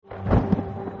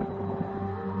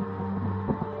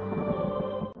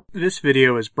This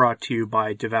video is brought to you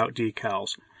by Devout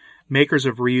Decals, makers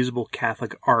of reusable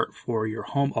Catholic art for your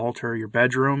home altar, your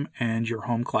bedroom, and your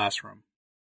home classroom.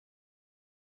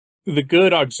 The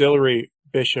good auxiliary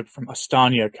bishop from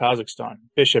Astana, Kazakhstan,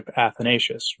 Bishop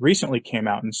Athanasius, recently came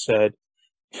out and said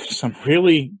some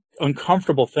really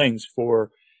uncomfortable things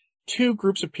for two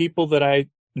groups of people that I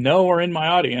know are in my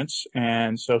audience,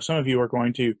 and so some of you are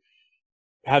going to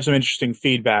have some interesting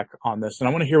feedback on this, and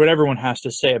I want to hear what everyone has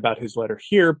to say about his letter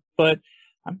here, but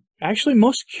I'm actually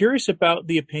most curious about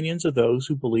the opinions of those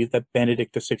who believe that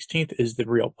Benedict XVI is the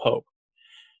real Pope,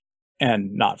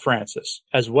 and not Francis,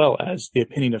 as well as the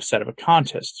opinion of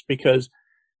Sedevacantists, because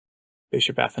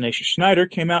Bishop Athanasius Schneider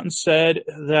came out and said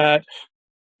that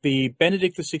the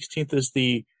Benedict XVI is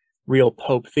the real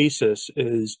Pope thesis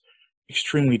is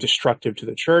extremely destructive to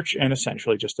the Church and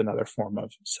essentially just another form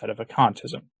of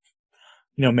Sedevacantism.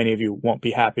 I know many of you won't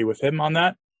be happy with him on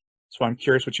that, so I'm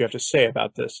curious what you have to say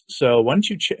about this. So why don't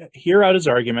you hear out his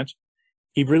argument?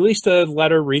 He released a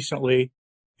letter recently,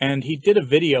 and he did a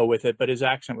video with it, but his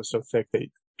accent was so thick that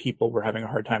people were having a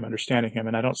hard time understanding him,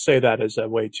 and I don't say that as a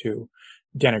way to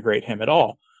denigrate him at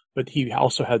all, but he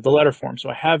also had the letter form, so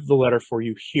I have the letter for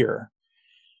you here.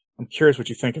 I'm curious what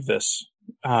you think of this.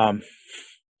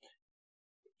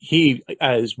 He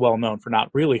is well known for not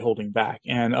really holding back,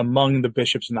 and among the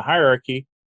bishops in the hierarchy,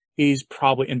 he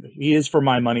is, for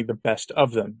my money, the best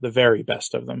of them, the very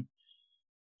best of them.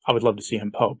 I would love to see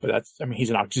him Pope, but he's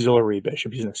an auxiliary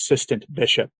bishop. He's an assistant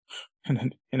bishop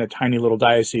in a tiny little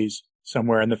diocese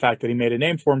somewhere, and the fact that he made a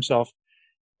name for himself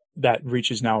that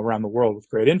reaches now around the world with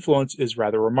great influence is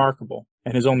rather remarkable,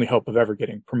 and his only hope of ever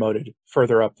getting promoted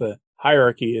further up the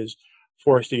hierarchy is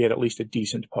for us to get at least a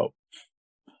decent Pope.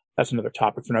 That's another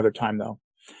topic for another time, though.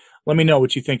 Let me know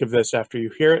what you think of this after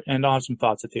you hear it, and I'll have some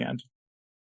thoughts at the end.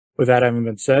 With that having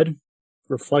been said,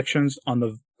 reflections on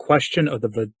the question of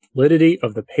the validity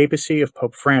of the papacy of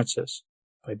Pope Francis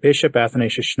by Bishop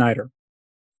Athanasius Schneider.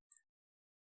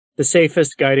 The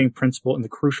safest guiding principle in the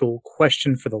crucial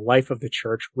question for the life of the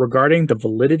Church regarding the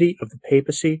validity of the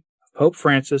papacy of Pope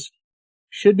Francis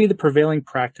should be the prevailing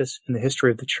practice in the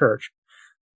history of the Church,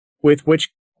 with which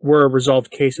were resolved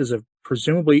cases of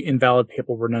presumably invalid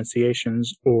papal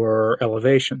renunciations or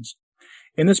elevations.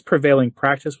 In this prevailing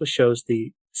practice, which shows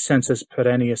the sensus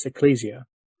perennius ecclesia,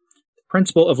 the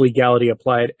principle of legality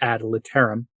applied ad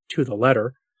literam, to the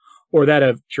letter, or that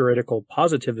of juridical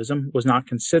positivism, was not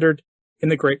considered in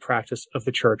the great practice of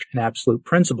the Church an absolute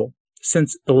principle,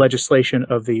 since the legislation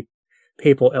of the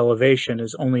papal elevation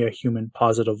is only a human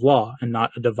positive law and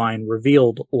not a divine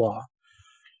revealed law.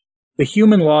 The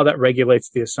human law that regulates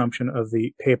the assumption of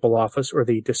the papal office or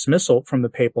the dismissal from the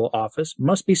papal office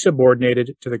must be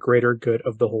subordinated to the greater good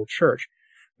of the whole Church,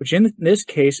 which in this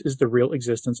case is the real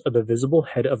existence of the visible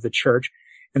head of the Church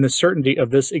and the certainty of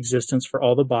this existence for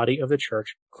all the body of the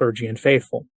Church, clergy and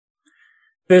faithful.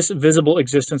 This visible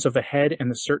existence of the head and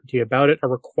the certainty about it are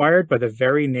required by the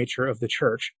very nature of the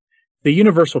Church. The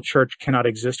universal Church cannot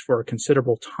exist for a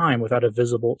considerable time without a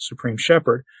visible supreme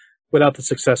shepherd, without the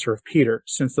successor of Peter,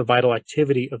 since the vital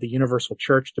activity of the universal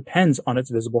Church depends on its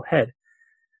visible head,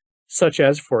 such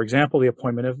as, for example, the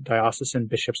appointment of diocesan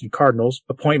bishops and cardinals,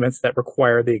 appointments that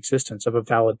require the existence of a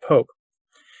valid pope.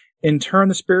 In turn,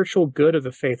 the spiritual good of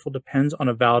the faithful depends on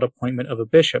a valid appointment of a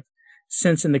bishop,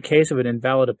 since in the case of an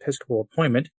invalid episcopal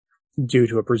appointment, due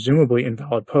to a presumably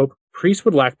invalid pope, priests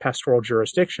would lack pastoral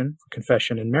jurisdiction for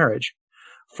confession and marriage.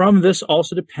 From this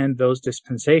also depend those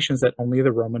dispensations that only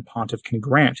the Roman pontiff can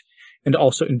grant, and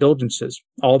also indulgences,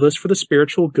 all this for the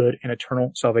spiritual good and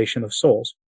eternal salvation of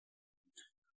souls.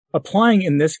 Applying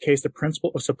in this case the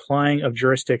principle of supplying of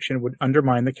jurisdiction would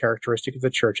undermine the characteristic of the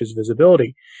Church's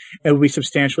visibility, and would be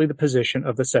substantially the position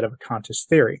of the Sedevacantist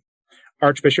theory.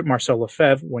 Archbishop Marcel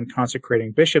Lefebvre, when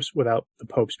consecrating bishops without the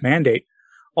Pope's mandate,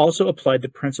 also applied the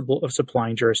principle of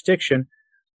supplying jurisdiction,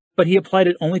 but he applied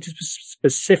it only to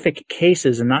specific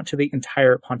cases and not to the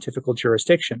entire pontifical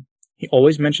jurisdiction. He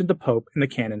always mentioned the Pope in the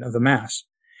canon of the Mass.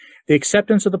 The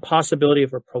acceptance of the possibility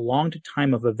of a prolonged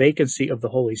time of a vacancy of the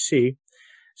Holy See,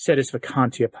 sedis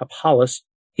vacantia papalis,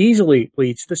 easily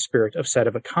leads to the spirit of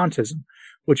sedevacantism,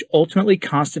 which ultimately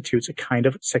constitutes a kind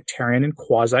of sectarian and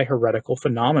quasi-heretical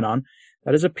phenomenon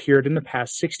that has appeared in the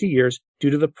past 60 years due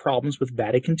to the problems with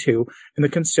Vatican II and the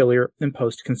conciliar and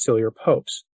post-conciliar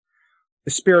popes.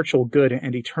 The spiritual good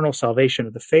and eternal salvation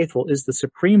of the faithful is the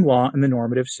supreme law in the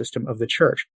normative system of the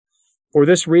Church. For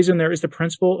this reason, there is the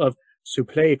principle of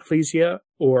supple ecclesia,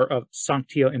 or of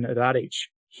sanctio in radice,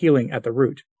 healing at the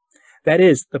root. That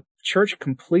is, the Church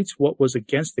completes what was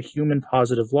against the human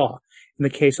positive law in the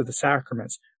case of the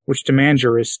sacraments, which demand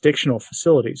jurisdictional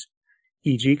facilities.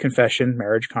 e.g. confession,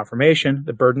 marriage, confirmation,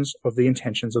 the burdens of the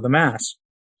intentions of the Mass.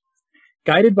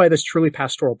 Guided by this truly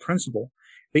pastoral principle,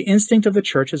 the instinct of the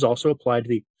Church is also applied to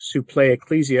the supple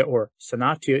ecclesia or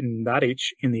sanatio in daric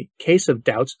in the case of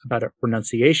doubts about a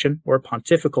renunciation or a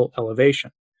pontifical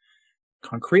elevation.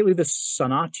 Concretely, the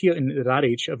sanatio in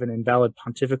daric of an invalid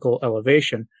pontifical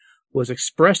elevation was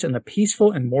expressed in the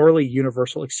peaceful and morally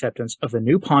universal acceptance of the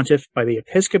new pontiff by the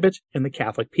episcopate and the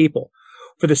Catholic people,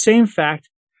 for the same fact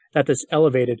that this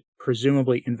elevated,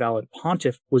 presumably invalid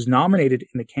pontiff was nominated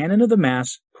in the canon of the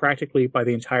Mass practically by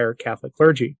the entire Catholic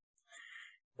clergy.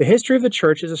 The history of the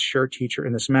Church is a sure teacher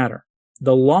in this matter.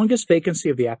 The longest vacancy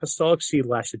of the Apostolic See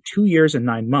lasted 2 years and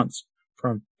 9 months,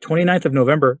 from 29th of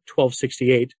November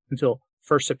 1268 until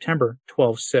 1st September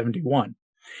 1271.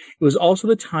 It was also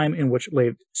the time in which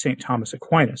lived St. Thomas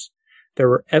Aquinas. There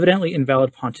were evidently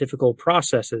invalid pontifical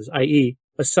processes, i.e.,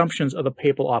 assumptions of the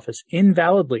papal office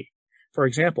invalidly. For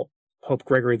example, Pope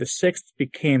Gregory VI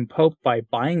became pope by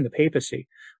buying the papacy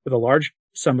with a large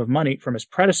sum of money from his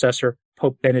predecessor,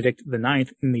 Pope Benedict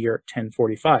IX, in the year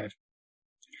 1045.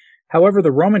 However,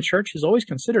 the Roman Church has always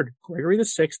considered Gregory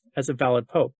VI as a valid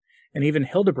pope, and even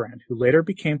Hildebrand, who later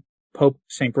became Pope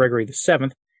St. Gregory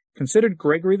VII, considered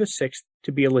Gregory VI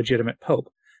to be a legitimate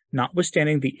pope,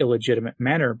 notwithstanding the illegitimate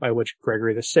manner by which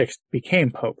Gregory VI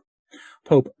became pope.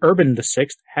 Pope Urban VI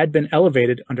had been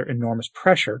elevated under enormous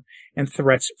pressure and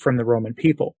threats from the Roman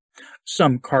people.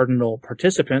 Some cardinal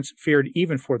participants feared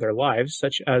even for their lives,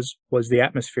 such as was the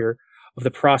atmosphere of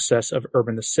the process of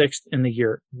Urban VI in the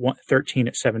year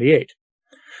 1378.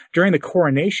 During the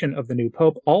coronation of the new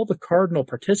pope, all the cardinal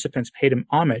participants paid him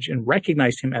homage and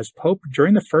recognized him as pope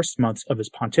during the first months of his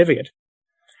pontificate.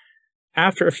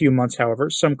 After a few months, however,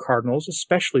 some cardinals,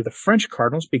 especially the French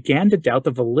cardinals, began to doubt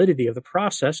the validity of the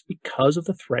process because of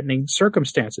the threatening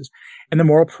circumstances and the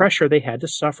moral pressure they had to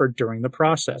suffer during the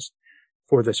process.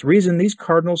 For this reason, these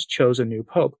cardinals chose a new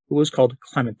pope, who was called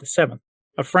Clement VII,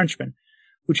 a Frenchman,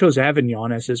 who chose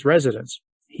Avignon as his residence.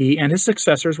 He and his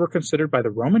successors were considered by the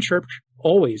Roman Church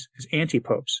always as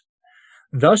anti-popes.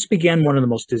 Thus began one of the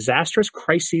most disastrous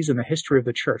crises in the history of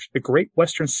the Church, the Great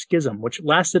Western Schism, which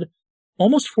lasted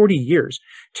almost 40 years,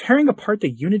 tearing apart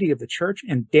the unity of the Church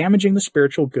and damaging the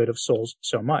spiritual good of souls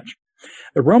so much.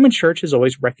 The Roman Church has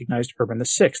always recognized Urban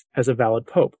VI as a valid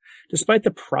pope, despite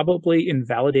the probably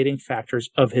invalidating factors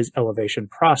of his elevation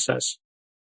process.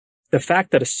 The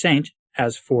fact that a saint,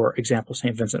 as for example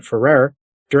St. Vincent Ferrer,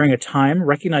 during a time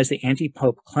recognized the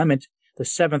anti-pope Clement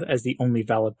VII as the only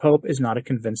valid pope is not a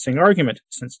convincing argument,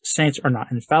 since saints are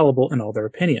not infallible in all their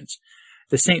opinions.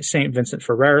 The Saint Vincent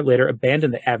Ferrer later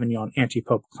abandoned the Avignon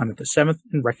anti-pope Clement VII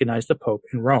and recognized the pope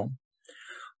in Rome.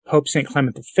 Pope St.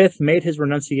 Clement V made his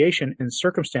renunciation in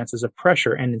circumstances of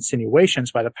pressure and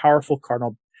insinuations by the powerful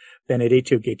Cardinal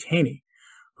Benedetto Gaetani,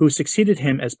 who succeeded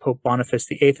him as Pope Boniface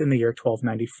VIII in the year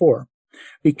 1294.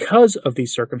 Because of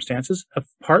these circumstances, a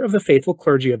part of the faithful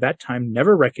clergy of that time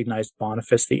never recognized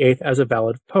Boniface VIII as a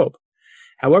valid pope.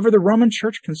 However, the Roman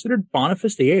Church considered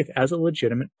Boniface VIII as a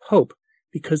legitimate pope,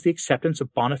 because the acceptance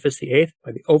of Boniface VIII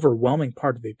by the overwhelming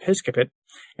part of the episcopate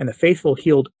and the faithful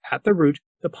healed at the root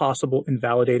the possible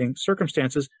invalidating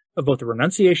circumstances of both the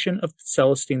renunciation of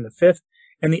Celestine V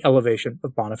and the elevation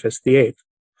of Boniface VIII.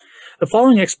 The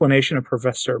following explanation of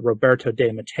Professor Roberto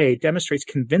de Mattei demonstrates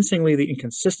convincingly the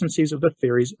inconsistencies of the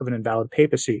theories of an invalid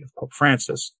papacy of Pope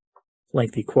Francis.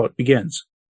 Lengthy quote begins.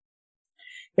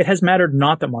 It has mattered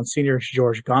not that Monsignor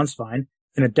George Gonswein,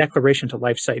 in a declaration to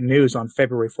LifeSite News on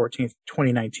February 14,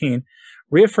 2019,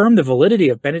 reaffirmed the validity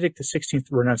of Benedict XVI's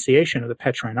renunciation of the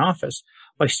Petrine office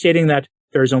by stating that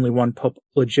there is only one pope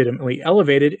legitimately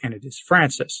elevated, and it is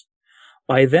Francis.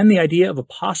 By then, the idea of a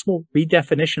possible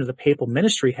redefinition of the papal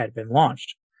ministry had been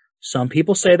launched. Some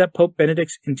people say that Pope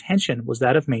Benedict's intention was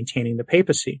that of maintaining the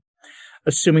papacy,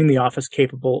 assuming the office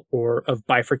capable or of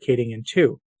bifurcating in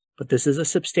two. But this is a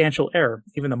substantial error.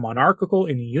 Even the monarchical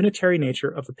and unitary nature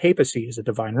of the papacy is a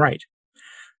divine right.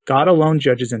 God alone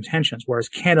judges intentions, whereas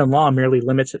canon law merely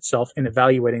limits itself in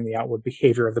evaluating the outward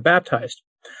behavior of the baptized.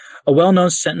 A well-known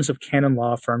sentence of canon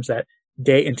law affirms that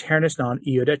de internis non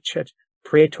iudicet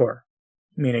praetor,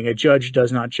 meaning a judge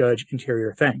does not judge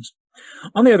interior things.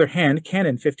 On the other hand,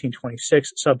 Canon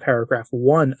 1526, subparagraph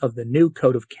 1 of the new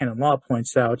Code of Canon Law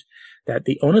points out that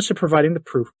the onus of providing the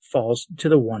proof falls to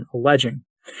the one alleging.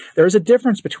 There is a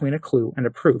difference between a clue and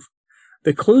a proof.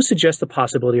 The clue suggests the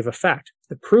possibility of a fact.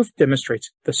 The proof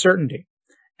demonstrates the certainty.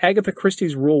 Agatha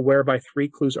Christie's rule whereby 3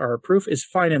 clues are a proof is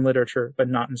fine in literature, but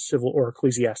not in civil or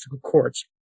ecclesiastical courts.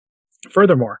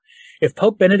 Furthermore, if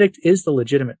Pope Benedict is the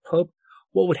legitimate pope,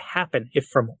 what would happen if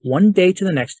from one day to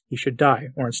the next he should die,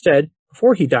 or instead,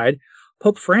 before he died,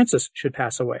 Pope Francis should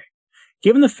pass away?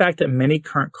 Given the fact that many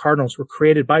current cardinals were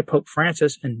created by Pope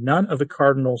Francis and none of the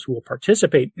cardinals who will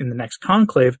participate in the next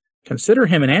conclave consider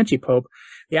him an anti-pope,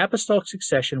 the apostolic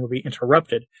succession would be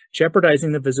interrupted,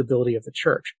 jeopardizing the visibility of the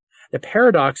Church. The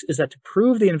paradox is that to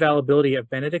prove the infallibility of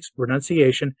Benedict's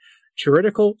renunciation,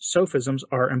 juridical sophisms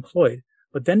are employed,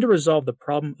 but then to resolve the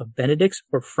problem of Benedict's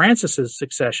or Francis's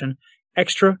succession,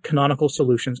 extra-canonical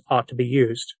solutions ought to be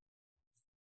used.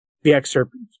 The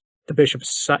excerpt the bishop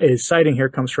is citing here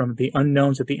comes from The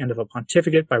Unknowns at the End of a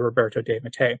Pontificate by Roberto de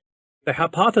Mattei. The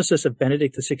hypothesis of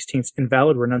Benedict XVI's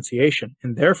invalid renunciation,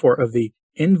 and therefore of the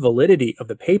invalidity of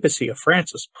the papacy of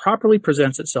Francis, properly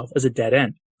presents itself as a dead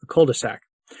end, a cul-de-sac.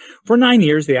 For 9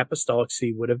 years, the apostolic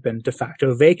see would have been de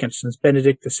facto vacant, since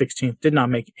Benedict XVI did not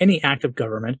make any act of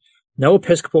government, no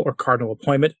episcopal or cardinal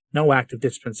appointment, no act of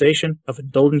dispensation, of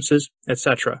indulgences,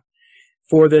 etc.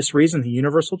 For this reason, the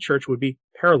universal Church would be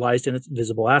paralyzed in its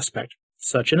visible aspect.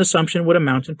 Such an assumption would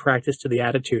amount in practice to the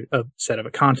attitude of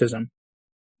sedevacantism.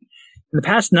 In the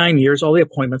past 9 years, all the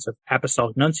appointments of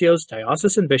apostolic nuncios,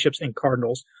 diocesan bishops, and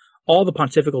cardinals, all the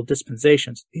pontifical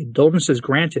dispensations, the indulgences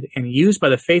granted and used by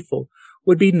the faithful,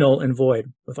 would be null and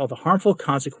void, with all the harmful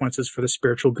consequences for the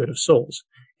spiritual good of souls,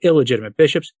 illegitimate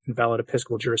bishops, invalid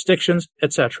episcopal jurisdictions,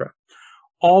 etc.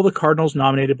 All the cardinals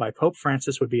nominated by Pope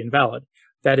Francis would be invalid.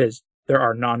 That is, there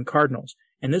are non-cardinals,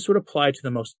 and this would apply to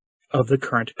the most of the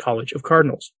current College of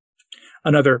Cardinals.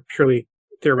 Another purely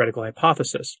theoretical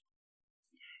hypothesis.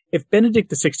 If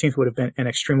Benedict XVI would have been an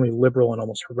extremely liberal and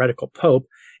almost heretical pope,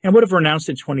 and would have renounced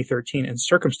in 2013 in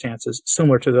circumstances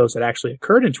similar to those that actually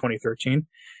occurred in 2013,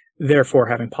 therefore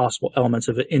having possible elements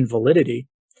of invalidity,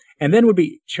 and then would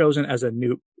be chosen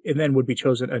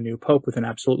a new pope with an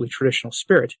absolutely traditional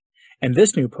spirit, and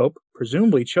this new pope,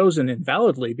 presumably chosen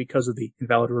invalidly because of the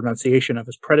invalid renunciation of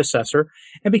his predecessor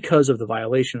and because of the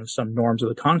violation of some norms of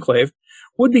the conclave,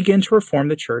 would begin to reform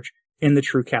the Church in the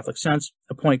true Catholic sense,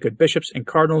 appoint good bishops and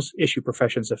cardinals, issue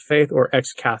professions of faith or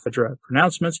ex cathedra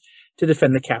pronouncements to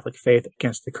defend the Catholic faith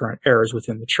against the current errors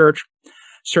within the Church.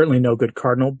 Certainly no good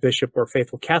cardinal, bishop, or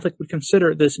faithful Catholic would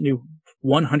consider this new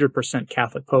 100%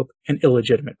 Catholic pope an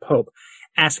illegitimate pope,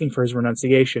 asking for his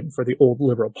renunciation for the old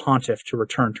liberal pontiff to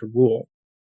return to rule.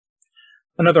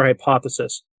 Another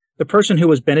hypothesis. The person who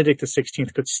was Benedict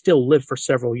XVI could still live for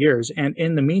several years, and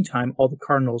in the meantime, all the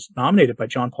cardinals nominated by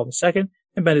John Paul II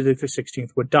and Benedict XVI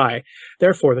would die.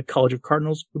 Therefore, the College of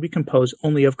Cardinals would be composed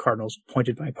only of cardinals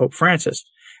appointed by Pope Francis.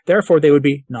 Therefore, they would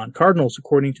be non-cardinals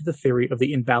according to the theory of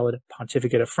the invalid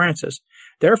pontificate of Francis.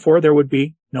 Therefore, there would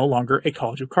be no longer a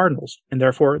College of Cardinals, and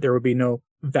therefore there would be no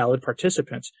valid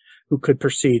participants who could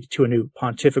proceed to a new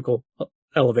pontifical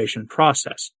elevation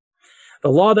process. The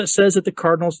law that says that the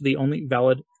cardinals are the only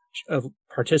valid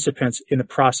participants in the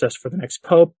process for the next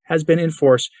pope has been in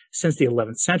force since the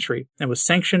 11th century and was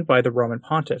sanctioned by the Roman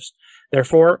pontiffs.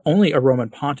 Therefore, only a Roman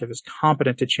pontiff is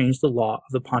competent to change the law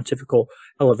of the pontifical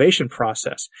elevation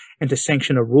process and to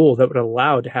sanction a rule that would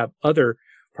allow to have other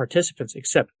participants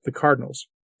except the cardinals.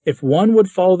 If one would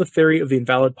follow the theory of the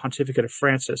invalid pontificate of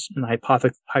Francis in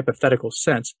the hypothetical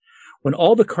sense, when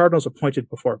all the cardinals appointed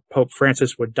before Pope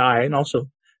Francis would die, and also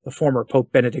the former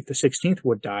Pope Benedict XVI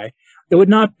would die, it would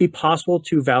not be possible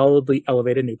to validly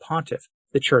elevate a new pontiff.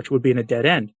 The Church would be in a dead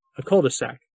end, a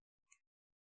cul-de-sac.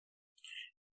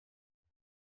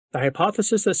 The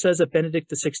hypothesis that says that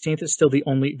Benedict XVI is still the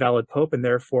only valid pope and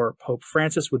therefore Pope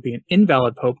Francis would be an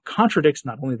invalid pope contradicts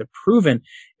not only the proven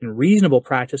and reasonable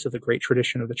practice of the great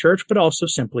tradition of the Church, but also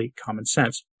simply common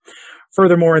sense.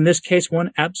 Furthermore, in this case,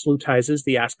 one absolutizes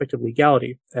the aspect of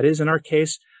legality, that is, in our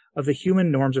case, of the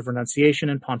human norms of renunciation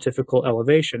and pontifical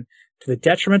elevation, to the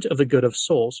detriment of the good of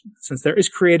souls, since there is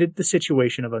created the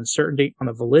situation of uncertainty on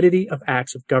the validity of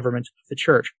acts of government of the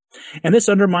Church. And this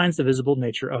undermines the visible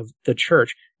nature of the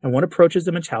Church, and one approaches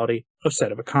the mentality of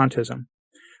sedevacantism.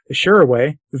 The surer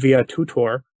way, via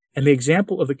tutor, and the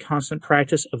example of the constant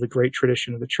practice of the great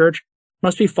tradition of the Church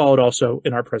must be followed also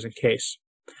in our present case.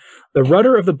 The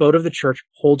rudder of the boat of the Church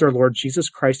holds our Lord Jesus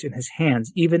Christ in his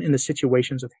hands, even in the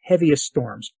situations of heaviest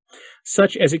storms,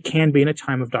 such as it can be in a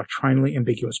time of doctrinally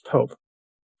ambiguous pope.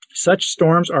 Such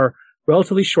storms are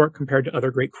relatively short compared to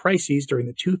other great crises during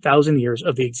the 2,000 years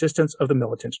of the existence of the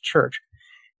militant Church.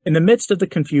 In the midst of the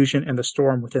confusion and the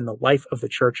storm within the life of the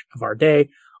Church of our day,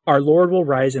 our Lord will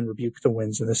rise and rebuke the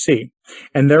winds and the sea,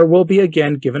 and there will be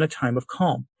again given a time of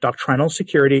calm, doctrinal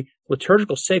security,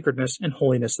 liturgical sacredness, and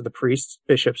holiness of the priests,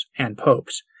 bishops, and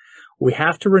popes. We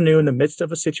have to renew in the midst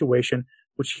of a situation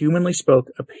which humanly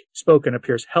spoken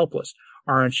appears helpless,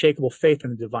 our unshakable faith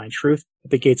in the divine truth that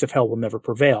the gates of hell will never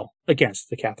prevail against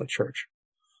the Catholic Church.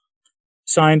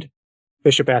 Signed,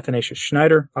 Bishop Athanasius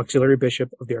Schneider, Auxiliary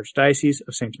Bishop of the Archdiocese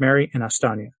of St. Mary in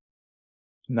Astana.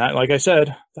 And that, like I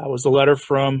said, that was the letter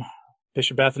from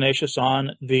Bishop Athanasius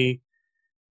on the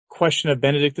question of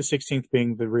Benedict XVI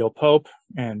being the real pope,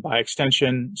 and by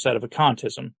extension,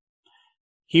 sedevacantism.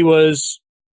 He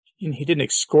didn't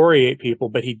excoriate people,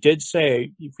 but he did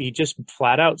say, he just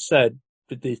flat out said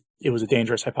that it was a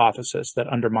dangerous hypothesis that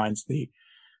undermines the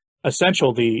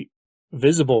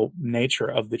visible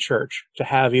nature of the church to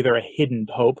have either a hidden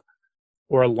pope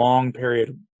or a long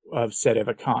period of sede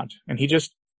vacant. And he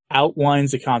just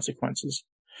outlines the consequences.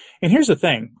 And here's the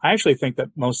thing. I actually think that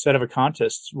most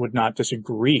sedevacantists would not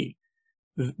disagree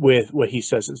with what he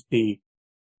says is the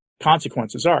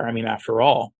consequences are. I mean, after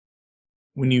all,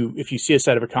 if you see a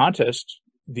sedevacantist,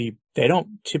 they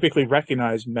don't typically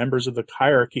recognize members of the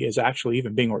hierarchy as actually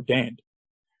even being ordained.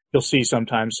 You'll see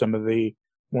sometimes some of the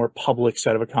more public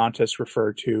sedevacantists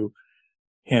refer to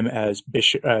him as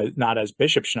Bishop, not as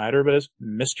Bishop Schneider, but as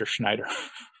Mr. Schneider.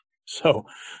 So,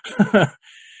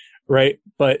 right.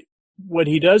 But what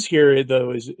he does here,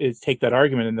 though, is take that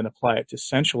argument and then apply it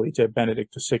essentially to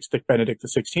Benedict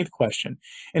XVI question.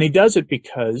 And he does it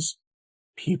because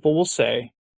people will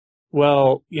say,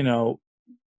 well,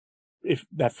 if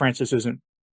that Francis isn't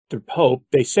the Pope,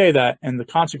 they say that, and the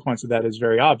consequence of that is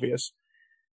very obvious.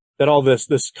 That all this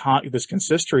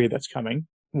consistory that's coming,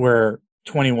 where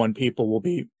 21 people will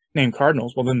be named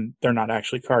cardinals, well, then they're not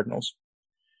actually cardinals.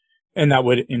 And that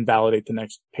would invalidate the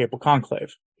next papal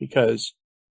conclave, because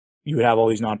you would have all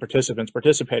these non-participants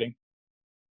participating.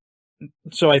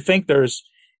 So I think there's,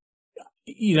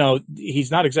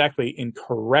 he's not exactly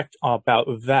incorrect about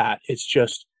that. It's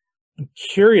just, I'm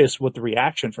curious what the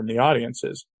reaction from the audience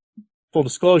is. Full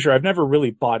disclosure, I've never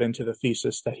really bought into the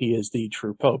thesis that he is the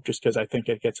true pope, just because I think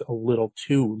it gets a little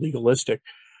too legalistic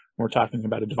when we're talking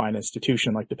about a divine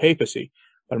institution like the papacy.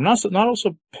 But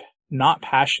I'm not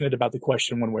passionate about the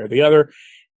question one way or the other.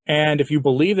 And if you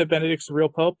believe that Benedict's the real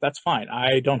pope, that's fine.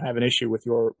 I don't have an issue with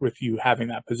you having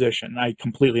that position. I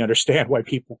completely understand why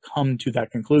people come to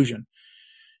that conclusion.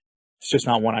 It's just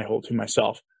not one I hold to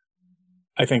myself.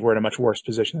 I think we're in a much worse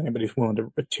position than anybody's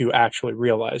willing to actually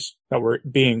realize that we're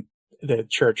being the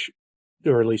church,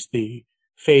 or at least the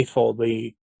faithful,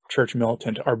 the church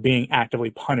militant, are being actively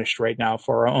punished right now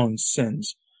for our own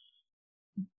sins.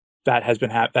 That has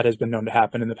been known to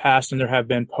happen in the past, and there have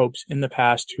been popes in the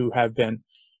past who have been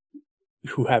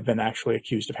actually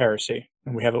accused of heresy.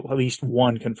 And we have at least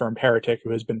one confirmed heretic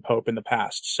who has been pope in the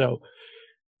past. So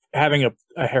having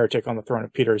a heretic on the throne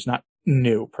of Peter is not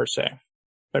new per se.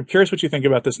 I'm curious what you think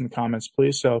about this in the comments,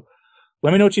 please. So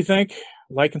let me know what you think.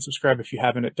 Like and subscribe if you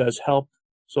haven't. It does help.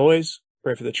 As always,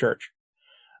 pray for the church.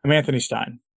 I'm Anthony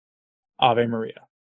Stein. Ave Maria.